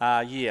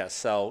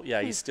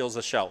 He steals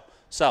the show.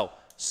 So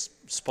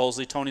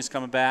supposedly Tony's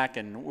coming back,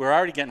 and we're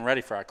already getting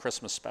ready for our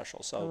Christmas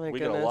special. So Oh my we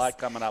got a goodness. lot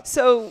coming up.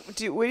 So, what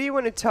do you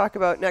want to talk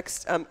about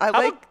next? I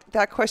like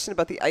that question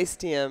about the ice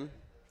dam.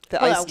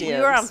 The ice we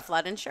dams. were on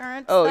flood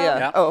insurance. Oh though. yeah.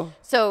 Yeah. Oh.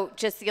 So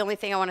just the only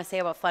thing I want to say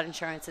about flood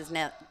insurance is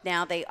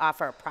now they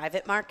offer a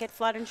private market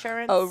flood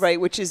insurance. Oh right,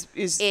 which is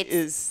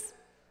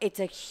It's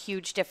a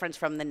huge difference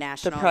from the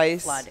national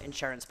price. flood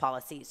insurance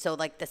policy. So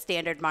like the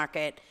standard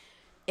market,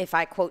 if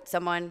I quote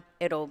someone,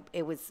 I did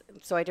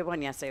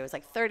one yesterday. It was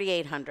like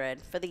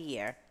 $3,800 for the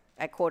year.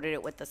 I quoted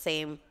it with the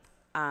same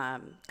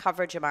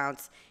coverage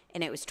amounts,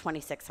 and it was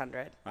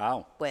 $2,600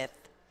 Wow. with.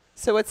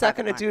 So what's that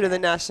private going to do to the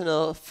market.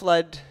 national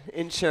flood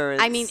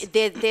insurance? I mean,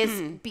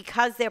 there's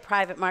because they're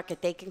private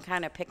market, they can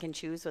kind of pick and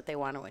choose what they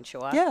want to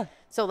insure. Yeah.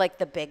 So like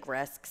the big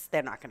risks,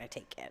 they're not going to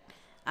take it.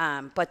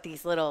 But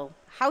these little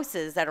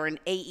houses that are in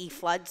AE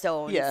flood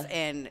zones, Yeah.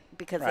 and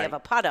because Right. they have a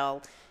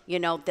puddle,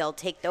 they'll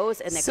take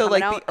those and they're So,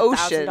 coming like out the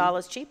ocean-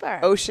 $1,000 cheaper.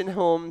 Ocean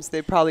homes,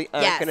 they probably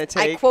aren't Yes, going to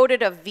take. I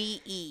quoted a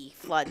VE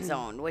flood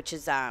zone, which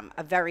is a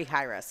very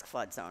high-risk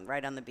flood zone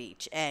right on the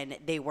beach, and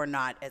they were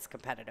not as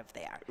competitive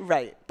there.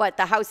 Right. But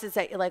the houses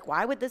that you're like,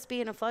 why would this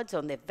be in a flood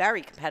zone? They're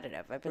very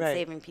competitive. I've been Right.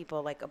 saving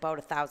people like about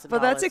 $1,000. Well,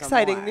 that's or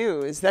exciting more.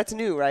 news. That's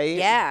new, right?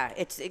 Yeah,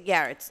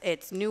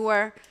 it's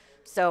newer.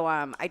 So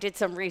I did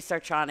some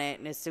research on it,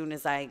 and as soon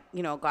as I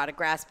got a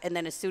grasp, and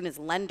then as soon as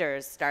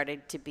lenders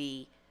started to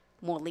be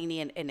more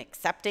lenient in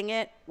accepting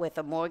it with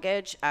a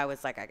mortgage, I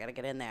was like, I got to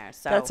get in there.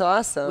 So That's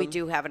awesome. We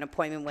do have an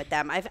appointment with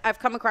them. I've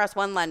come across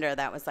one lender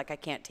that was like, I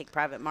can't take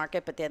private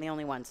market, but they're the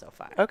only one so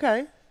far.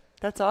 Okay.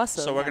 That's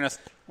awesome. So we're going to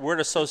word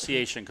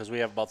association because we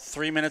have about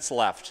 3 minutes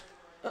left.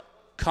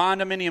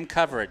 Condominium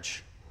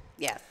coverage.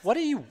 Yes. What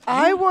are you?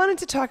 I wanted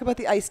to talk about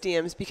the ice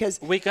dams because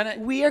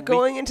we are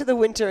going into the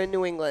winter in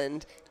New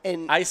England,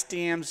 and Ice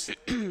dams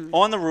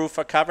on the roof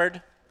are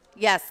covered.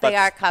 Yes, But- they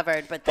are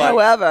covered, but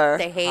however,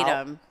 they hate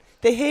them.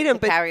 they hate them.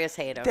 The But carriers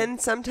hate them. then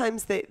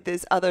sometimes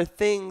there's other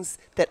things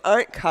that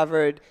aren't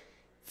covered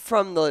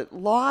from the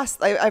loss.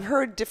 I've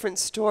heard different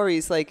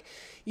stories, like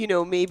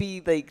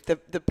maybe like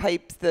the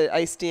pipes, the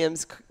ice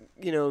dams.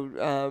 I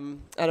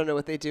don't know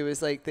what they do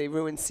is like they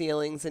ruin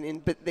ceilings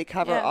but they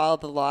cover Yeah. all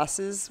the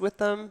losses with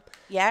them.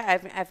 Yeah,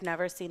 I've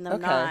never seen them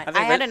Okay. not. I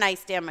I had think an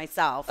ice dam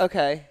myself.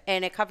 Okay.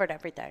 And it covered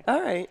everything.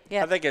 All right.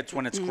 Yeah. I think it's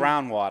when it's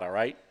groundwater,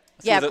 right?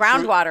 Yeah,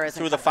 groundwater isn't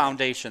through the covered.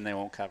 foundation they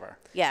won't cover.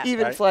 Yeah.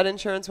 Even Right. flood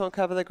insurance won't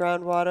cover the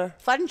groundwater,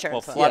 flood Well,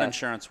 insurance. will. flood Yeah.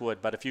 insurance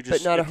would, but if you but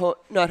just not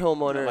not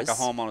homeowners. like a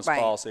homeowner's Right.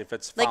 policy, if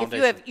it's Like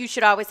foundation. you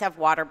should always have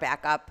water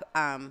backup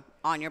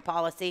on your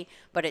policy,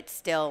 but it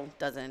still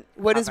doesn't.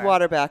 What is cover.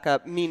 water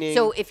backup? Meaning.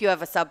 So if you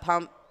have a sub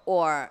pump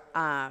or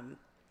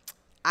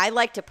I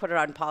like to put it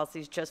on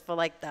policies just for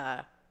like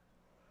the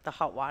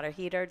hot water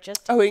heater,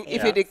 just in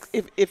if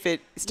case. if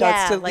it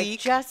starts to like leak.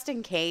 just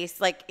in case,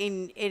 like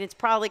and it's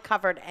probably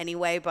covered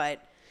anyway, but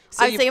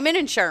So I'd say I'm in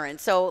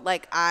insurance, so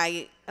like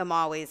I am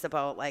always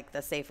about like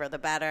the safer the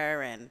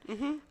better, and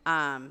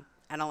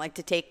I don't like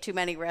to take too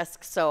many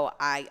risks, so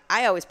I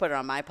always put it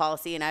on my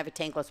policy, and I have a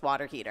tankless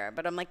water heater,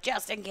 but I'm like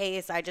just in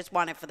case, I just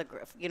want it for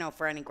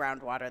for any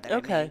groundwater that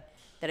Okay.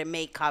 it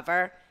may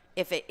cover.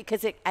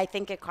 Because I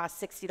think it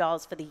costs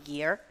 $60 for the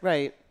year.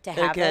 Right. To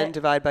have Again, it.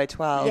 divide by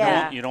 12.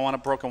 Yeah. You don't want a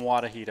broken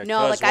water heater. No,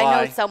 'cause like I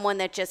why? know someone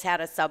that just had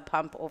a sub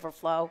pump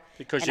overflow,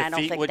 Because and your I don't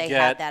feet think would they get-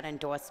 had that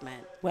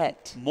endorsement.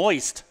 Wet.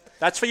 Moist.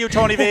 That's for you,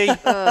 Tony V.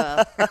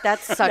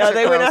 That's such No, a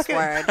they were gross not gonna,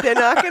 word. They're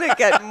not going to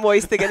get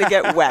moist. They're going to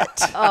get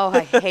wet. Oh,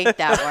 I hate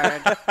that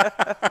word.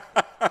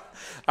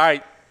 All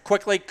right,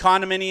 quickly,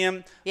 condominium.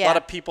 A Yeah. lot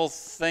of people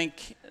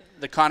think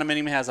the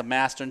condominium has a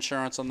master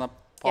insurance on the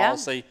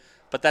policy,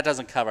 but that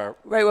doesn't cover.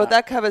 Right. Well,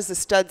 that covers the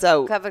studs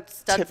out. Cover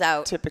studs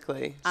out.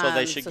 Typically. So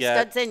they should get.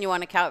 studs in. You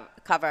want to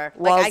cover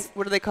Walls, like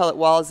what do they call it?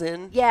 Walls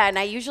in? Yeah, and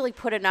I usually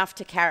put enough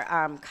to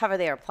cover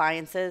their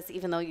appliances,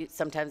 even though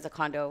sometimes the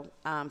condo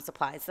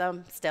supplies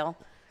them still.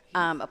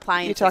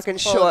 Appliances. You're talking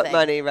short clothing.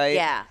 money, right?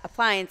 Yeah,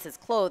 appliances,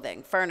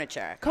 clothing,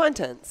 furniture.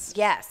 Contents.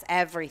 Yes,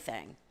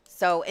 everything.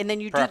 So, and then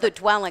you do the Perfect.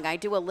 dwelling. I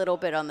do a little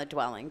bit on the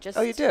dwelling. Just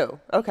Oh, you do?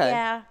 Okay.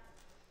 Yeah.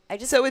 I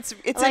just So it's I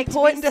like to be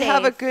important to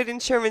have a safe. good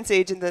insurance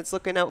agent that's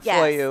looking out Yes,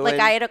 for you. like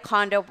and- I had a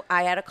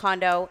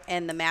condo,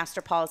 and the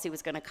master policy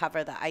was going to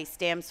cover the ice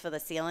dams for the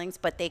ceilings,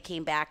 but they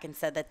came back and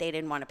said that they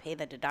didn't want to pay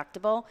the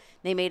deductible.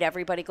 They made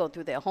everybody go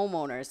through their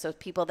homeowners. So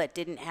people that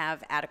didn't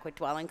have adequate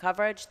dwelling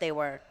coverage, they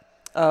were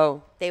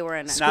Oh.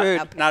 in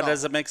Screwed. a Now, pickle.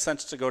 does it make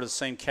sense to go to the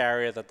same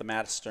carrier that the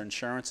master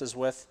insurance is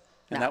with?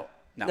 And No.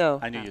 No.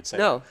 I knew you'd say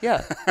No.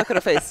 Yeah. Look at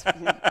her face.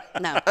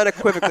 No.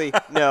 Unequivocally,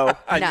 no. that.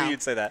 I No. knew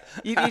you'd say that.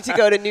 You need to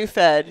go to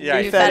NewFed.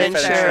 Yeah, NewFed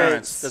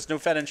Insurance. Does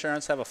NewFed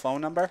Insurance have a phone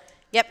number?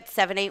 Yep,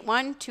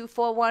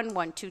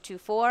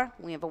 781-241-1224.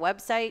 We have a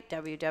website,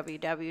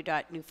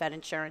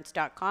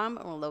 www.newfedinsurance.com,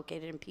 and we're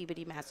located in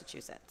Peabody,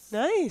 Massachusetts.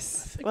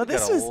 Nice. Well, we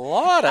this got a was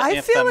lot of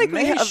I feel like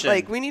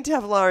information. we need to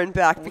have Lauren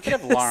back. We could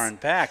have because Lauren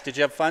back. Did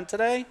you have fun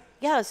today?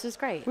 Yeah, this was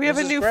great. We have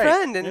This a is new great.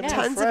 friend and Yeah.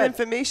 tons of Fred.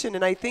 information,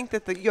 and I think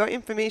that your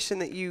information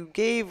that you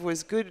gave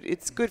was good.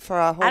 It's good for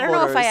our homeowners. I don't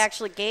know if I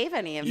actually gave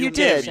any You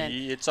information.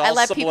 did. It's all I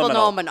let people know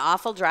subliminal. I'm an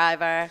awful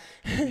driver.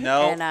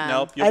 No, And,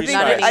 nope. You'll I be think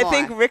Not surprised. I anymore.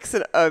 think Rick's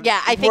a Yeah,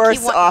 I think he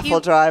worse wa- awful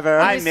he- driver.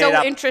 I was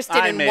so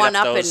interested in made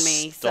one-upping those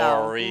me, so-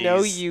 Stories.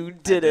 No, you I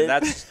did.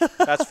 didn't.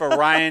 That's for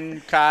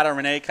Ryan Carter,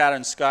 Renee Carter,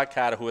 and Scott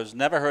Carter, who has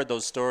never heard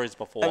those stories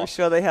before. I'm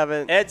sure they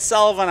haven't. Ed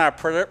Sullivan, our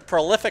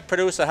prolific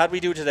producer. How'd we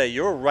do today?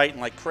 You were writing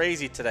like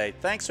crazy today.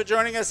 Thanks for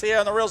joining us here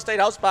on the Real Estate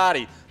House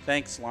Party.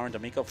 Thanks, Lauren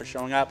D'Amico, for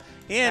showing up.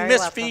 And Very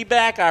Miss welcome.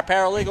 Feedback, our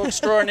paralegal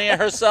extraordinaire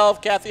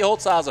herself, Kathy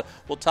Holtshouser.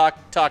 We'll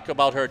talk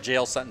about her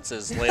jail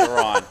sentences later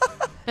on.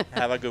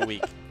 Have a good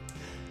week.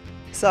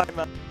 Sorry,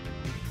 Mom.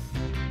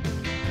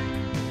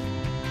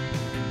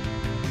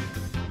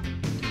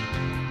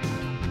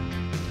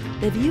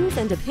 The views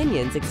and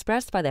opinions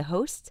expressed by the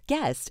hosts,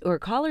 guests, or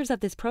callers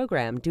of this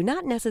program do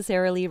not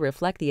necessarily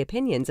reflect the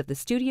opinions of the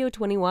Studio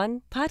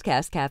 21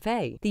 Podcast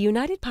Café, the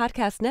United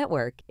Podcast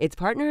Network, its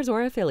partners,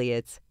 or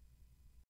affiliates.